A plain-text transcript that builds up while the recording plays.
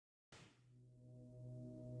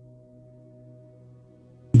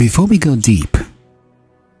Before we go deep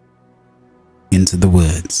into the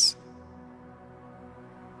woods,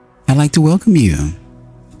 I'd like to welcome you.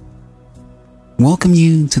 Welcome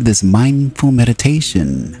you to this mindful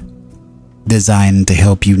meditation designed to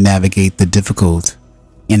help you navigate the difficult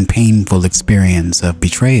and painful experience of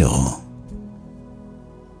betrayal.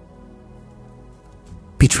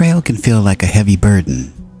 Betrayal can feel like a heavy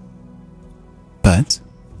burden, but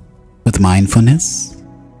with mindfulness,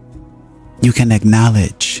 you can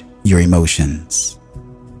acknowledge your emotions,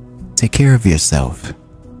 take care of yourself,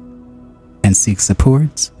 and seek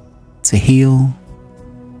support to heal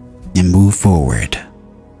and move forward.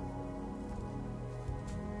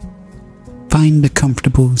 Find a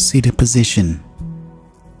comfortable seated position.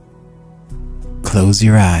 Close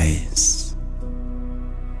your eyes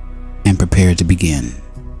and prepare to begin.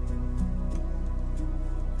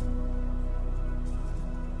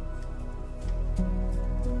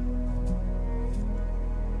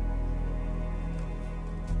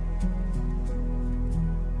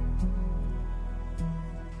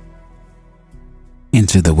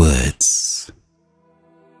 Enter the woods.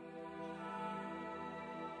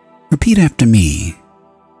 Repeat after me.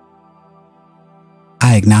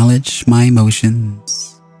 I acknowledge my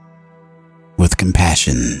emotions with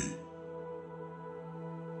compassion.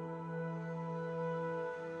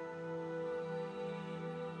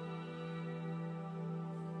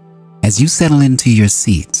 As you settle into your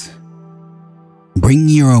seat, bring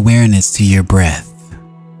your awareness to your breath.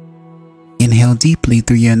 Inhale deeply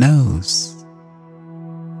through your nose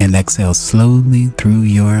and exhale slowly through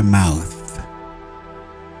your mouth.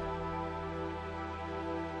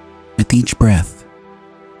 With each breath,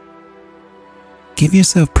 give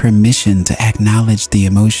yourself permission to acknowledge the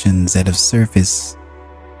emotions that have surfaced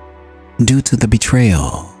due to the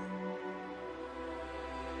betrayal.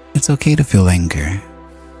 It's okay to feel anger.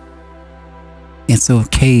 It's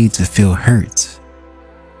okay to feel hurt,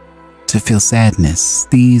 to feel sadness.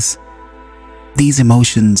 These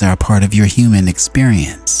emotions are part of your human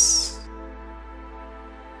experience.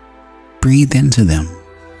 Breathe into them,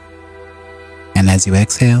 and as you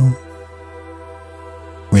exhale,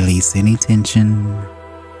 release any tension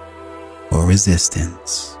or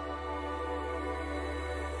resistance.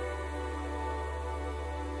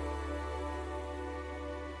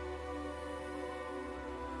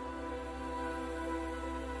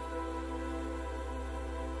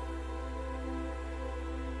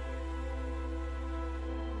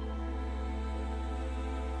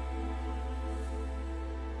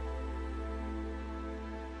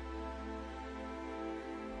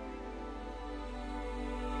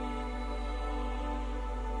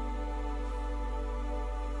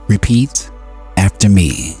 Repeat after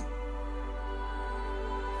me.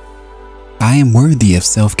 I am worthy of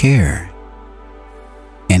self-care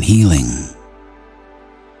and healing.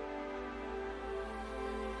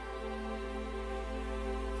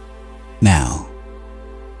 Now,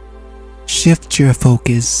 shift your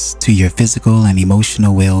focus to your physical and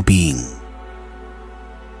emotional well-being.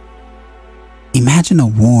 Imagine a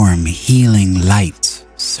warm, healing light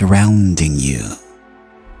surrounding you.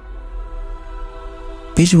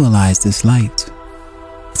 Visualize this light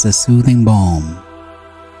as a soothing balm,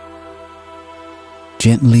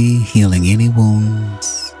 gently healing any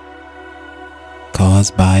wounds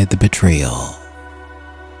caused by the betrayal.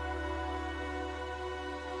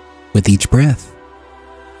 With each breath,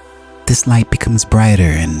 this light becomes brighter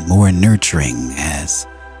and more nurturing as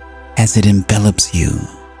it envelops you.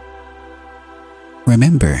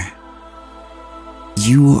 Remember,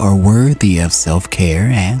 you are worthy of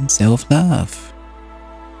self-care and self-love.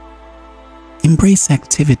 Embrace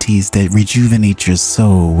activities that rejuvenate your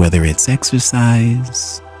soul, whether it's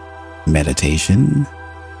exercise, meditation,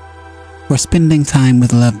 or spending time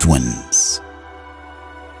with loved ones.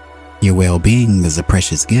 Your well-being is a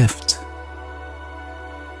precious gift.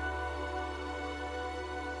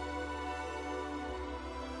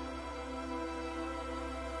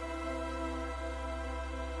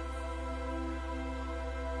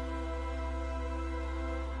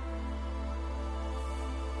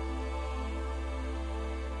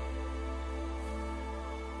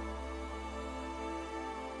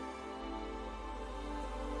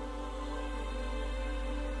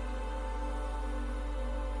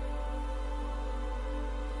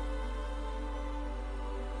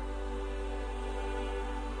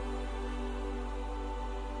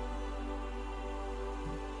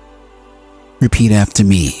 Repeat after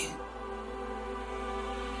me.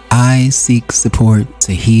 I seek support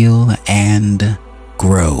to heal and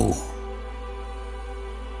grow.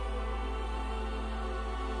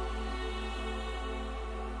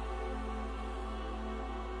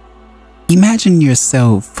 Imagine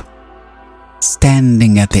yourself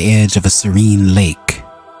standing at the edge of a serene lake.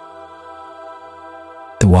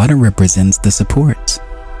 The water represents the support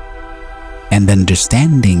and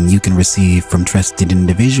understanding you can receive from trusted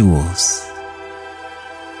individuals.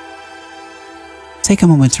 Take a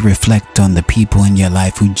moment to reflect on the people in your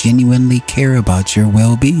life who genuinely care about your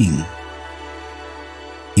well-being.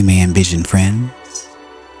 You may envision friends.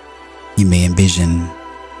 You may envision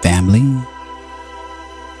family,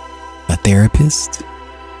 a therapist.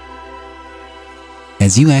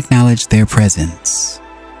 As you acknowledge their presence,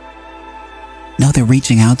 know that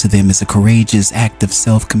reaching out to them is a courageous act of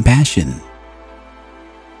self-compassion.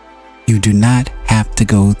 You do not have to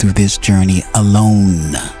go through this journey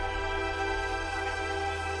alone.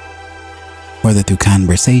 Whether through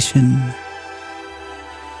conversation,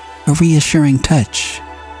 a reassuring touch,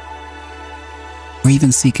 or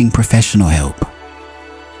even seeking professional help,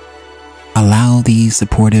 allow these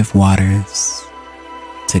supportive waters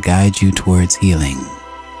to guide you towards healing.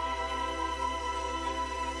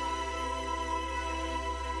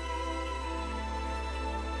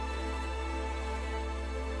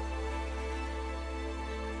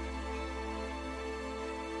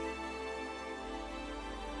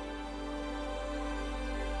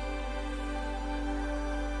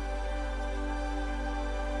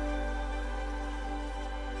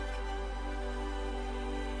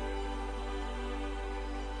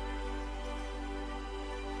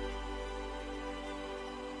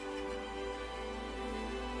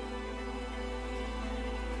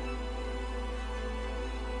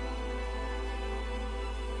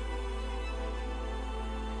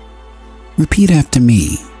 Repeat after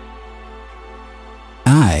me.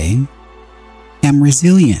 I am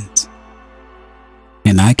resilient,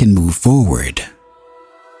 and I can move forward.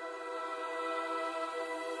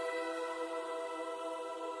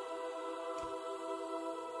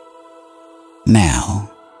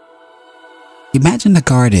 Now, imagine a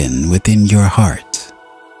garden within your heart.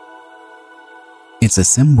 It's a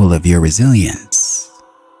symbol of your resilience.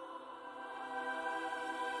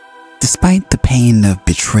 Despite the pain of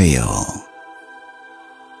betrayal,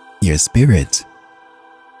 your spirit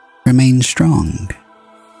remains strong.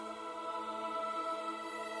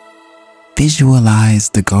 Visualize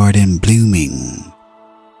the garden blooming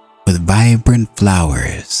with vibrant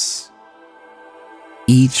flowers,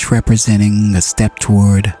 each representing a step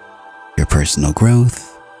toward your personal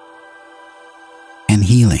growth and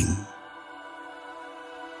healing.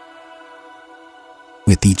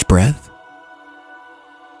 With each breath,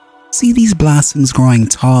 see these blossoms growing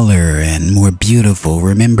taller and more beautiful.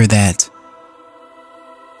 Remember that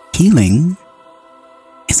healing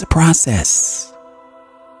is a process,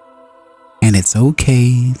 and it's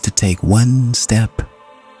okay to take one step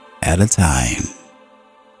at a time.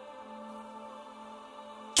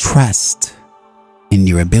 Trust in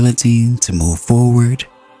your ability to move forward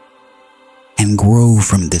and grow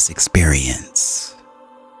from this experience.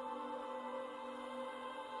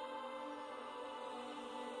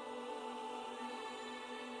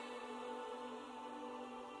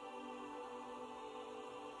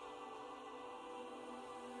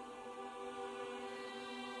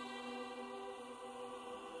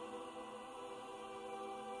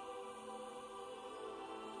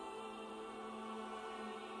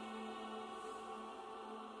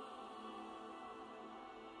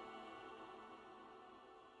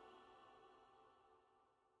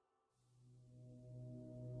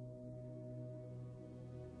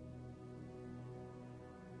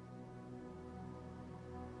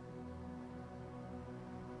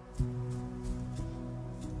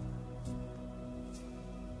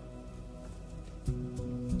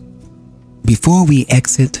 Before we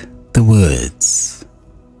exit the woods,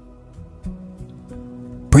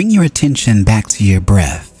 bring your attention back to your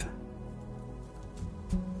breath.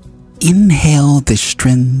 Inhale the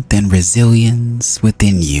strength and resilience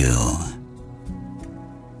within you,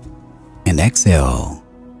 and exhale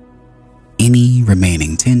any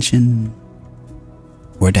remaining tension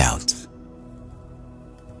or doubt.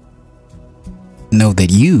 Know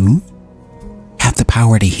that you have the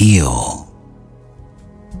power to heal.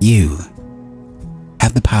 You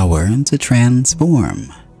have the power to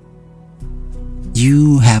transform.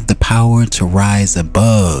 You have the power to rise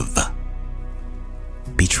above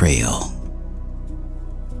betrayal.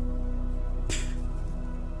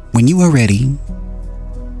 When you are ready,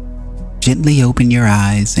 gently open your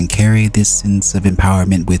eyes and carry this sense of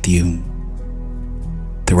empowerment with you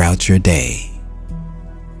throughout your day.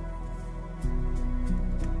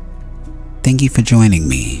 Thank you for joining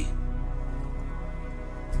me.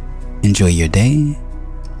 Enjoy your day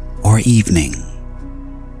or evening.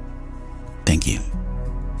 Thank you.